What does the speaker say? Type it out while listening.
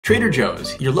Trader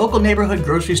Joe's, your local neighborhood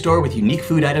grocery store with unique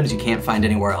food items you can't find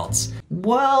anywhere else.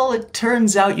 Well, it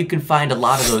turns out you can find a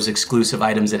lot of those exclusive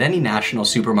items at any national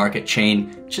supermarket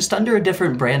chain, just under a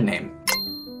different brand name.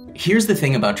 Here's the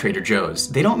thing about Trader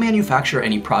Joe's. They don't manufacture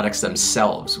any products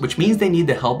themselves, which means they need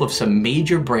the help of some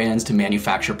major brands to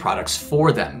manufacture products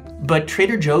for them. But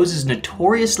Trader Joe's is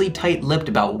notoriously tight-lipped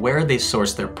about where they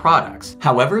source their products.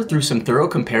 However, through some thorough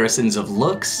comparisons of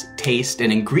looks, taste,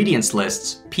 and ingredients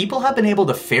lists, people have been able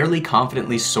to fairly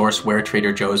confidently source where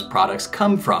Trader Joe's products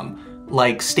come from,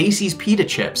 like Stacy's pita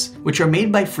chips, which are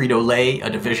made by Frito-Lay, a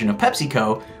division of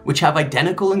PepsiCo, which have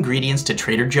identical ingredients to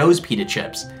Trader Joe's pita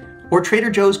chips. Or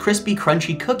Trader Joe's crispy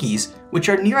crunchy cookies, which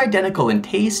are near identical in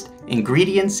taste,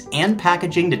 ingredients, and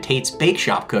packaging to Tate's Bake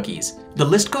Shop cookies. The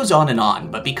list goes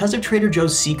on, but because of Trader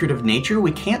Joe's secretive nature,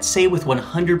 we can't say with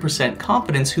 100%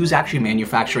 confidence who's actually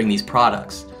manufacturing these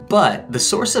products. But the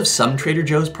source of some Trader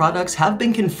Joe's products have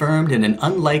been confirmed in an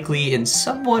unlikely and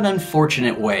somewhat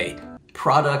unfortunate way: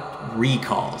 product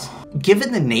recalls. Given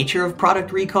the nature of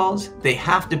product recalls, they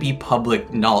have to be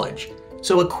public knowledge.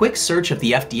 So a quick search of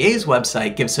the FDA's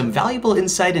website gives some valuable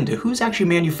insight into who's actually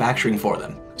manufacturing for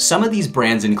them. Some of these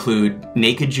brands include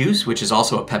Naked Juice, which is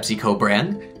also a PepsiCo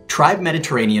brand, Tribe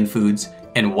Mediterranean Foods,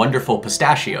 and Wonderful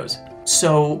Pistachios.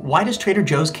 So why does Trader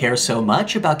Joe's care so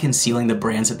much about concealing the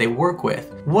brands that they work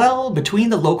with? Well, between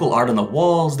the local art on the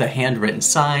walls, the handwritten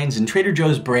signs, and Trader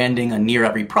Joe's branding on near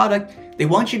every product, they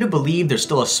want you to believe they're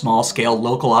still a small-scale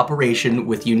local operation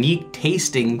with unique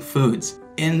tasting foods.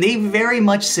 And they very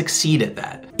much succeed at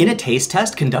that. In a taste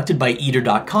test conducted by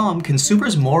Eater.com,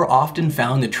 consumers more often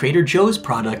found the Trader Joe's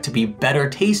product to be better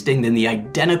tasting than the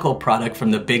identical product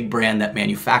from the big brand that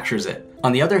manufactures it.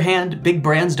 On the other hand, big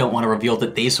brands don't want to reveal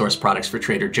that they source products for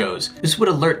Trader Joe's. This would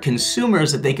alert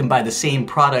consumers that they can buy the same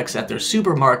products at their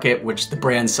supermarket, which the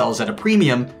brand sells at a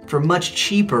premium, for much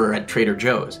cheaper at Trader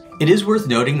Joe's. It is worth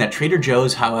noting that Trader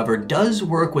Joe's, however, does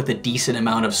work with a decent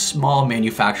amount of small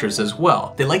manufacturers as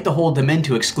well. They like to hold them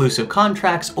into exclusive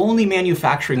contracts, only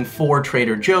manufacturing for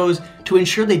Trader Joe's, to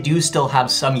ensure they do still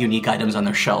have some unique items on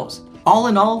their shelves. All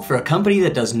in all, for a company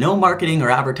that does no marketing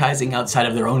or advertising outside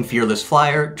of their own fearless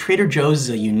flyer, Trader Joe's is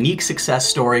a unique success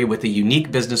story with a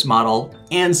unique business model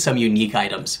and some unique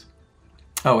items.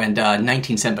 Oh, and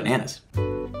 19-cent bananas.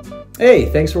 Hey,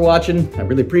 thanks for watching. I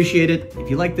really appreciate it. If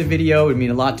you liked the video, it would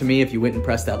mean a lot to me if you went and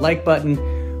pressed that like button.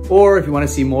 Or if you want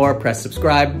to see more, press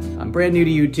subscribe. I'm brand new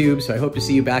to YouTube, so I hope to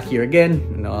see you back here again,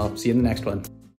 and I'll see you in the next one.